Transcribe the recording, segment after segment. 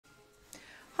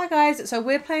Hi guys, so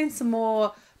we're playing some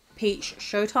more Peach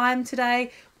Showtime today.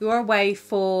 We were away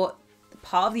for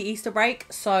part of the Easter break,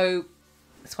 so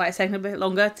that's why it's taking a bit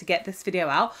longer to get this video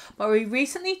out. But we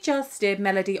recently just did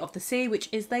Melody of the Sea, which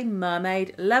is the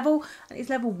mermaid level, and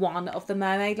it's level 1 of the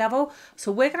mermaid level.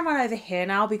 So we're going to run over here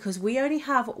now because we only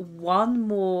have one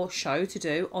more show to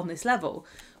do on this level,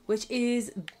 which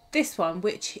is this one,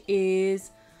 which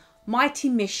is Mighty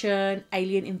Mission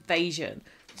Alien Invasion.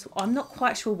 So I'm not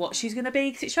quite sure what she's going to be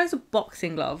because it shows a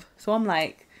boxing glove. So I'm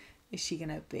like, is she going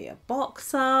to be a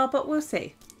boxer? But we'll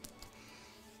see.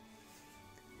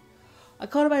 I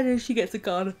can't imagine if she gets a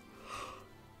gun.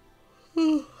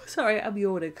 Oh, sorry, I'm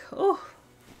yawning. Oh,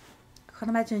 I can't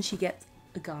imagine she gets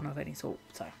a gun of any sort.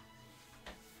 So.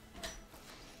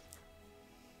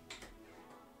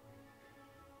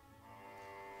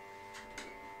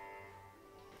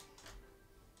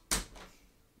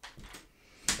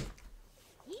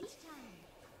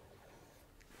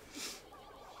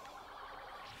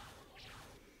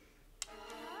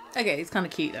 Okay, it's kind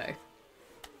of cute though.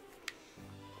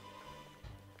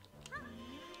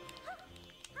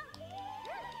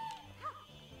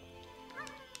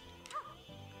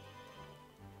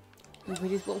 What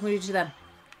can we do to them?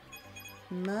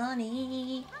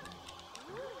 Money.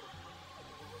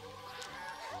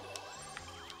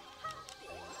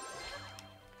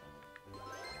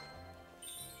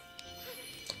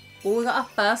 Oh, we got our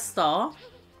first star.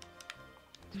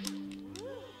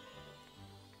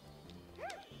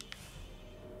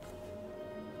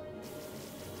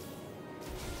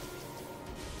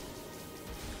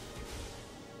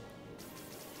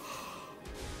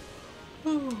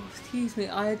 Oh, excuse me,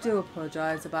 I do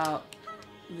apologise about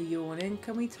the yawning.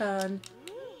 Can we turn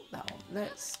that on?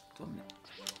 Let's...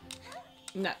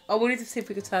 No, I wanted to see if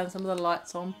we could turn some of the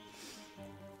lights on.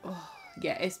 Oh,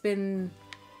 yeah, it's been...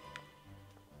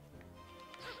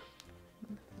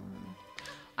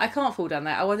 I can't fall down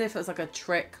there. I wonder if it was like a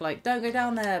trick, like, don't go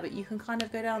down there, but you can kind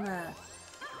of go down there.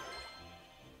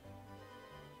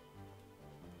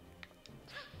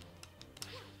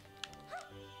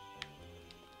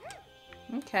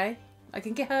 Okay, I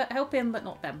can get her help him, but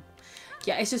not them.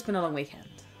 Yeah, it's just been a long weekend.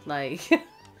 Like,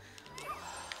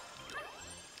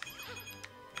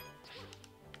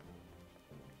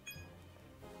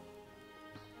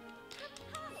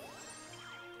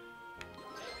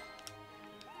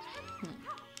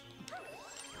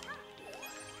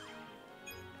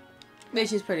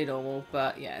 which is pretty normal,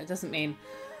 but yeah, it doesn't mean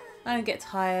I don't get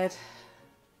tired.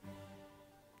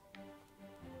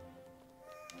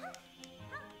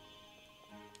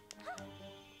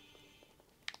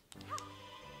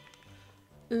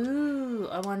 Ooh,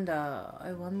 I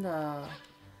wonder.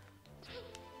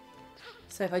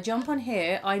 So if I jump on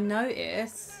here, I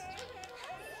notice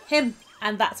him,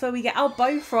 and that's where we get our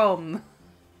bow from.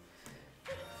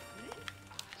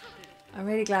 I'm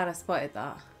really glad I spotted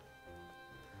that.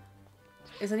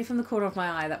 It's only from the corner of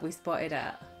my eye that we spotted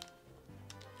it.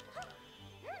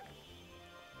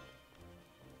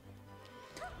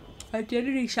 I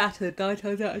generally shattered 9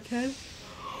 times out of 10.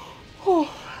 Oh.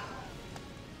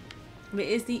 It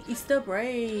is the Easter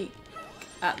break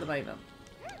at the moment.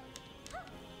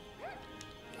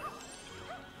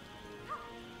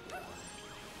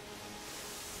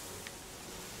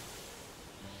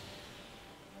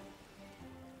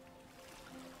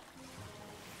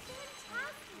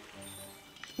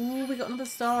 Ooh, we got another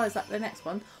star. Is that the next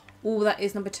one? Ooh, that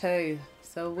is number 2.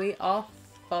 So we are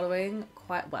following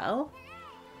quite well.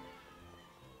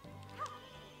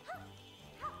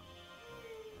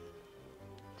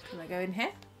 Can I go in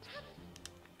here?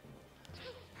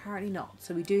 Apparently not.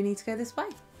 So we do need to go this way.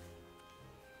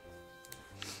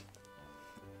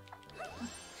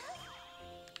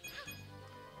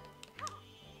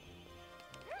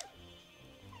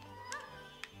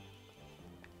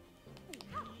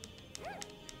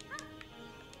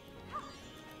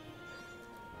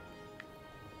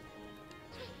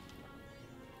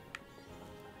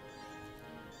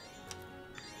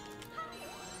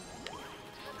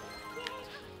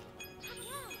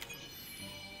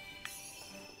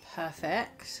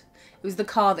 Perfect. It was the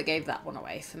car that gave that one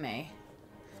away for me.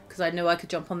 Because I knew I could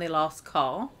jump on the last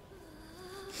car.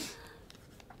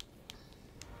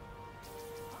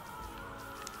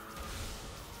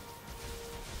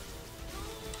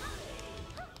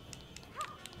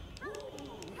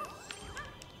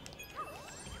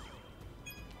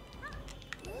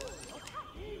 Do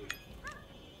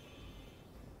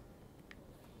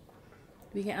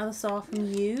we get another star from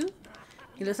you?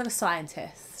 He looks like a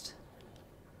scientist.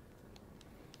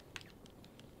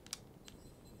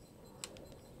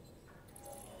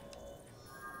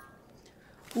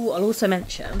 Ooh, I'll also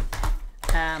mention,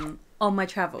 on my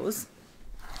travels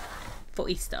for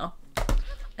Easter,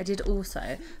 I did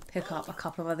also pick up a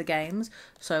couple of other games.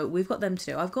 So we've got them to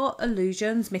do. I've got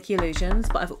Illusions, Mickey Illusions,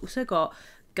 but I've also got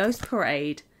Ghost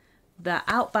Parade, the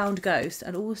Outbound Ghost,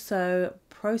 and also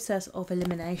Process of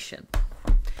Elimination.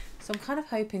 So I'm kind of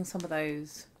hoping some of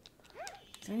those,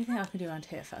 is there anything I can do around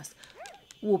here first,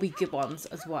 will be good ones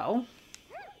as well.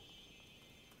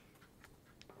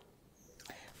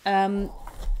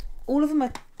 All of them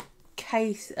are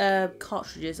case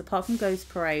cartridges apart from Ghost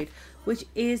Parade, which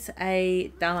is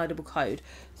a downloadable code.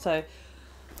 So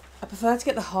I prefer to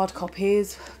get the hard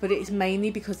copies, but it's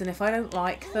mainly because then if I don't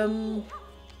like them,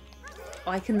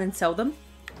 I can then sell them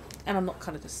and I'm not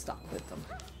kind of just stuck with them.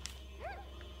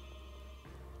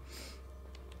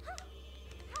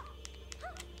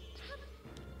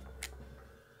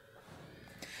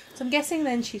 So I'm guessing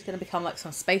then she's going to become like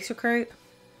some space recruit.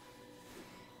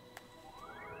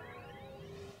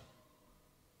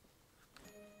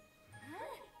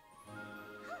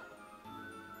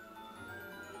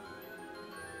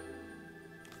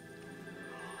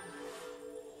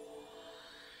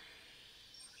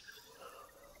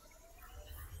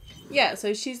 Yeah,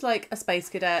 so she's like a space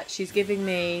cadet. She's giving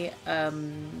me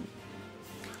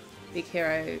Big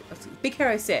Hero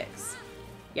 6.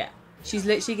 Yeah, she's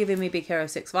literally giving me Big Hero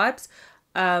 6 vibes.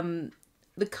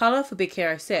 The colour for Big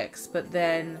Hero 6, but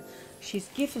then she's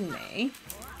given me,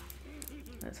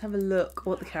 let's have a look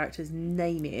what the character's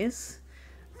name is.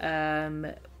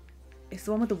 It's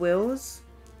the one with the wheels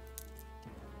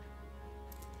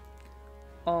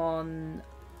on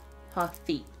her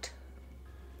feet.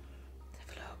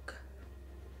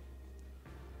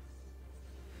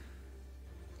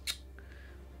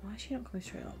 Why is she not coming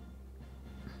straight up?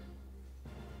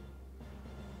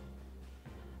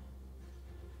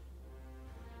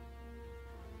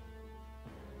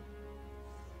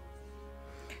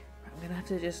 I'm gonna have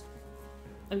to just...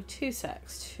 Oh, two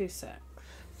secs.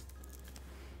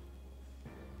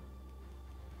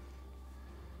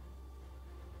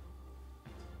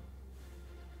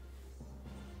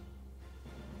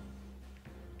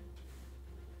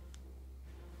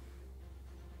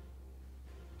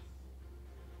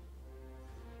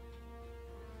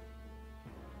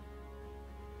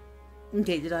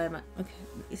 Okay, did I... Okay,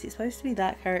 is it supposed to be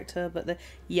that character? But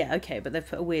yeah, okay, but they've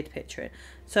put a weird picture in.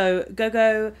 So,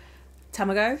 Go-Go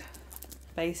Tamago,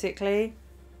 basically.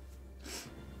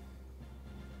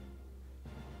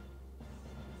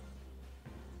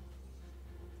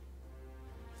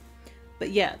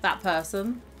 But yeah, that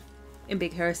person in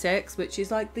Big Hero 6, which is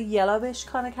like the yellowish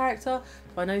kind of character.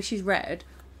 I know she's red,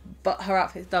 but her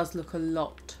outfit does look a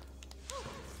lot.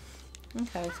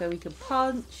 Okay, so we can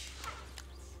punch.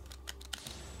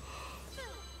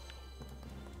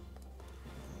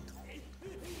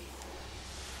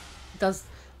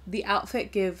 The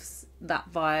outfit gives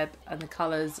that vibe, and the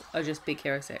colours are just Big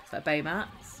Hero 6, like Baymats.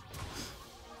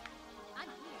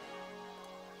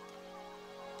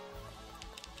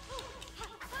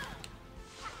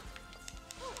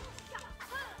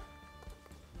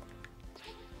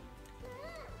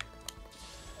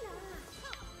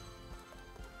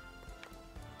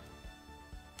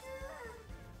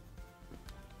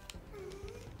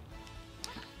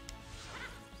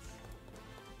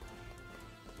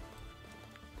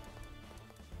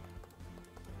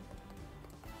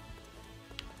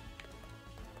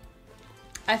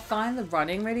 I find the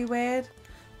running really weird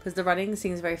because the running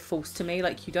seems very false to me.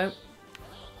 Like, you don't...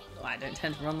 I don't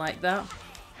tend to run like that.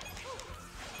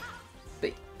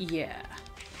 But yeah.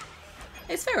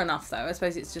 It's fair enough though. I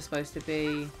suppose it's just supposed to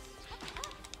be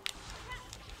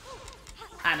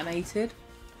animated.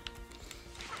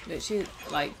 Which is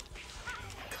like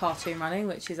cartoon running,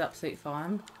 which is absolutely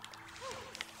fine.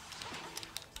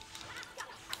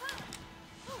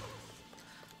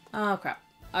 Oh crap.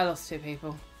 I lost 2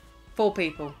 people. 4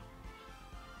 people.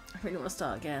 I really want to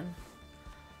start again.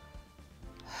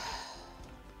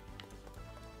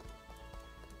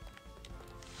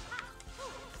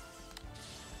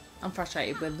 I'm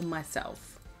frustrated with myself.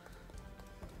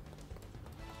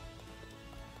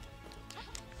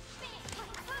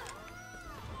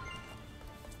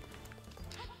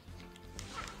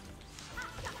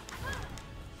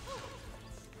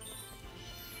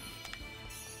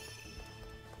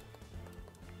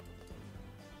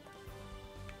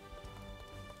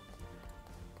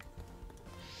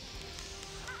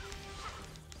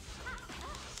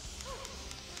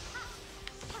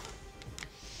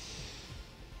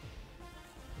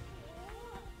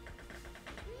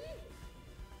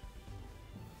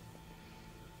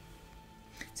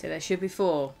 So there should be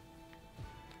 4.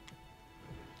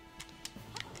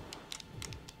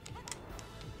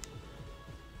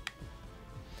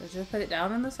 So just put it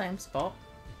down in the same spot.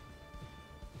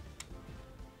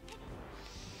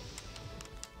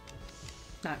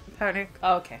 No, apparently.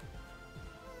 Oh, okay.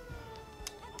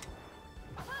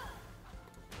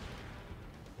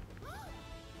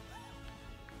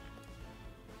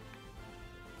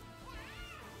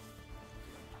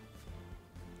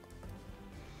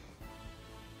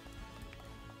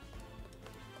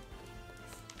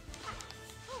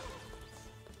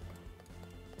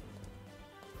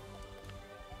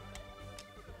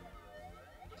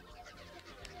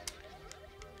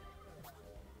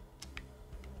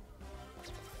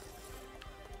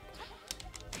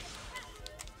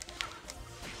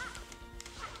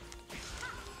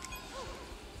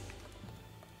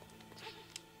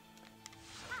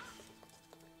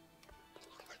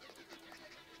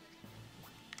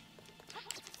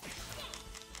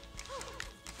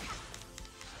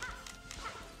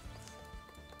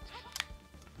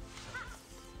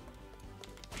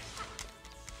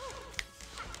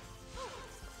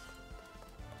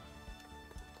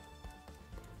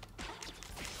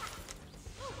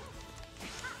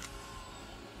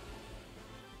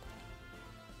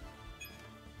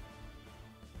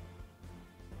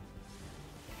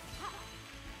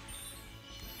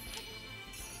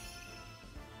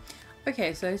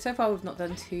 Okay, so far we've not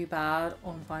done too bad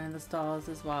on finding the stars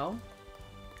as well.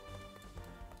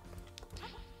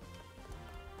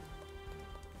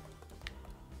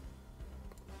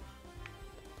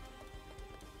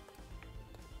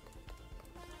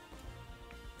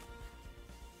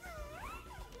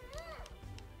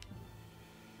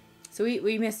 So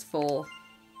we missed 4.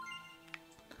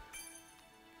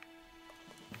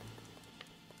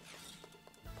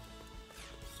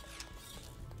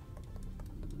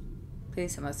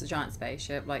 Please tell me it's a giant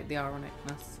spaceship, like the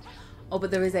ironicness. Oh,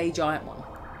 but there is a giant one.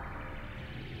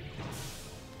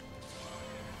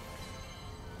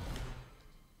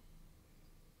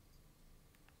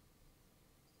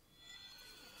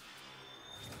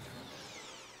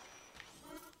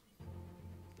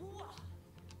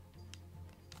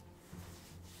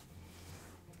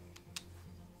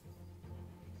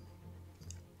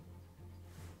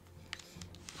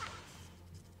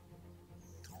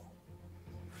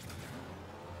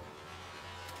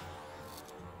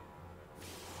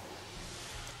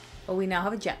 Oh, we now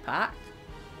have a jetpack.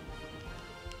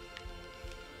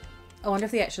 I wonder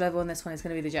if the extra level on this one is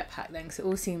going to be the jetpack then, because it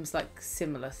all seems like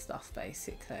similar stuff,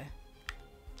 basically.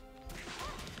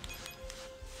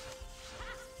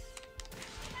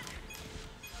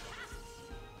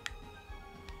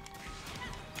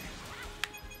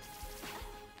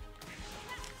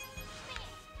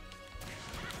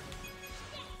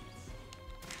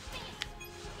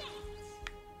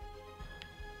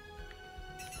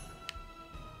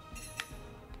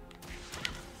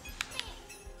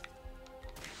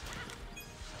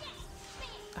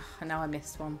 And now I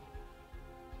missed one.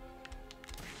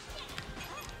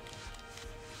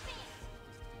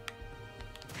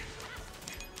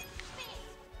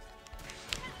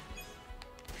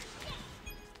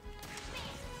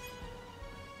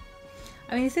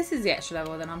 I mean, if this is the extra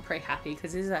level, then I'm pretty happy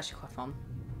because this is actually quite fun.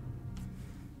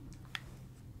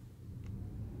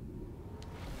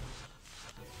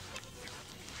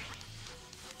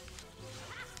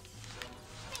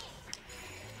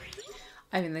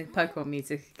 I mean, the Pokemon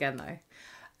music again,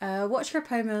 though. Watch your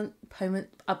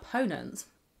opponent's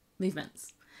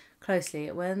movements closely.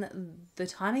 When the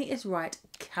timing is right,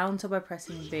 counter by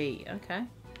pressing B. Okay.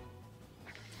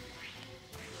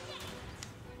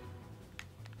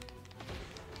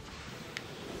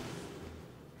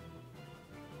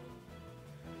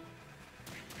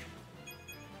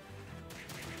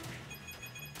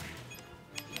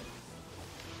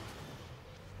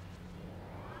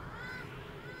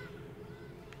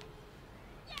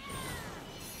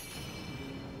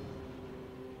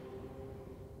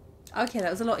 Okay,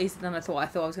 that was a lot easier than I thought. I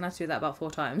thought I was going to have to do that about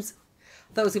 4 times.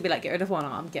 I thought it was going to be like, get rid of one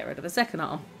arm, get rid of a second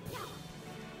arm.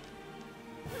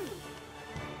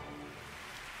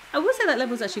 I would say that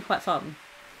level was actually quite fun.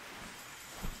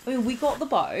 I mean, we got the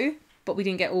bow, but we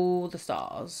didn't get all the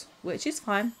stars, which is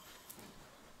fine.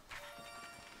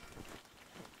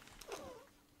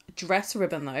 Dress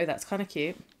ribbon, though. That's kind of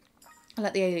cute. I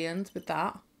like the aliens with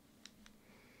that.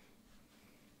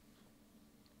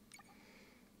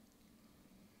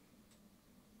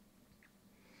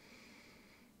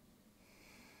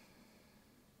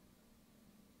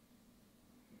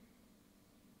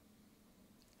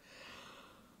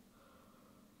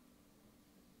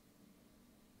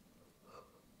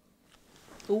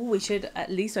 Oh, we should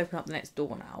at least open up the next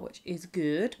door now, which is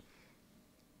good.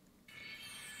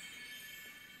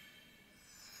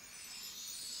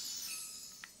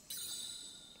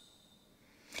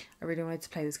 I really wanted to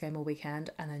play this game all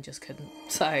weekend and then just couldn't.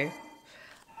 So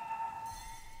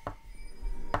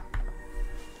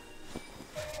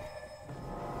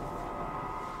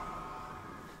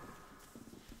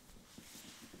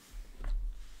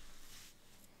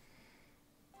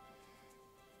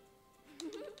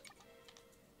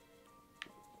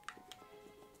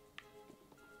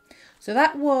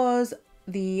that was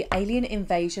the Alien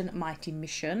Invasion Mighty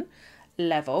Mission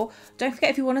level. Don't forget,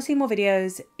 if you want to see more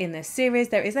videos in this series,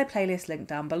 there is a playlist linked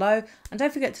down below. And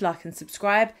don't forget to like and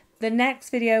subscribe. The next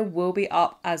video will be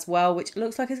up as well, which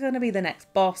looks like it's going to be the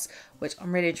next boss, which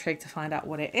I'm really intrigued to find out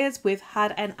what it is. We've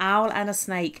had an owl and a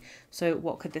snake, so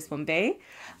what could this one be?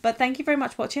 But thank you very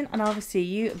much for watching, and I will see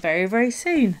you very, very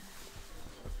soon.